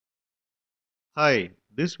Hi,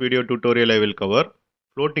 this video tutorial I will cover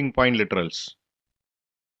floating point literals.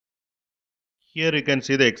 Here you can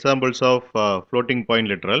see the examples of floating point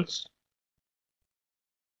literals.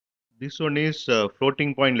 This one is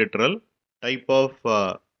floating point literal type of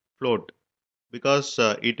float because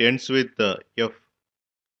it ends with F,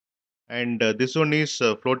 and this one is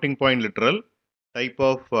floating point literal type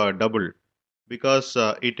of double because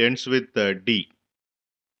it ends with D.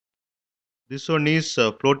 This one is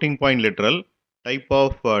floating point literal type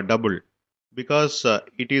of double because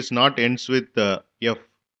it is not ends with F.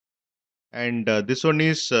 And this one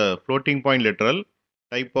is floating point literal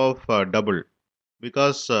type of double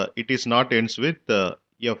because it is not ends with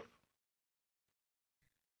F.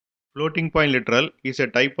 Floating point literal is a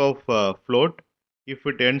type of float if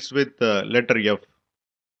it ends with letter F,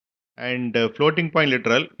 and floating point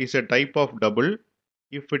literal is a type of double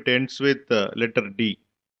if it ends with letter D,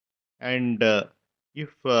 and if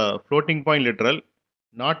floating point literal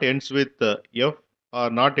not ends with F or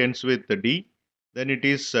not ends with D, then it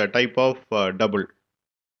is a type of double.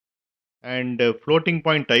 And floating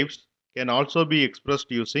point types can also be expressed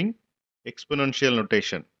using exponential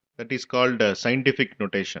notation, that is called scientific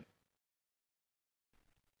notation.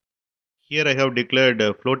 Here I have declared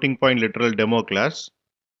a floating point literal demo class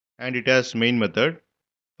and it has main method.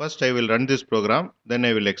 First I will run this program, then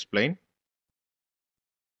I will explain.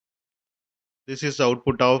 This is the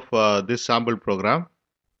output of this sample program.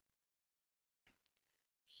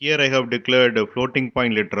 Here I have declared a floating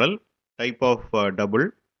point literal type of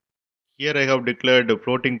double. Here I have declared a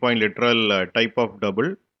floating point literal type of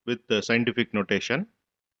double with scientific notation.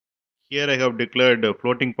 Here I have declared a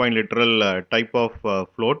floating point literal type of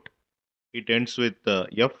float. It ends with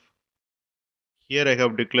F. Here I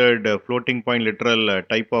have declared a floating point literal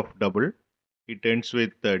type of double. It ends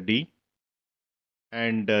with D.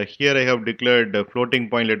 And here I have declared a floating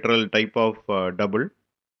point literal type of double.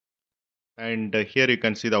 And here you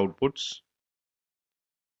can see the outputs.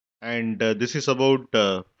 And this is about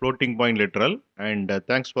floating point literal. And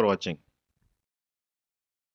thanks for watching.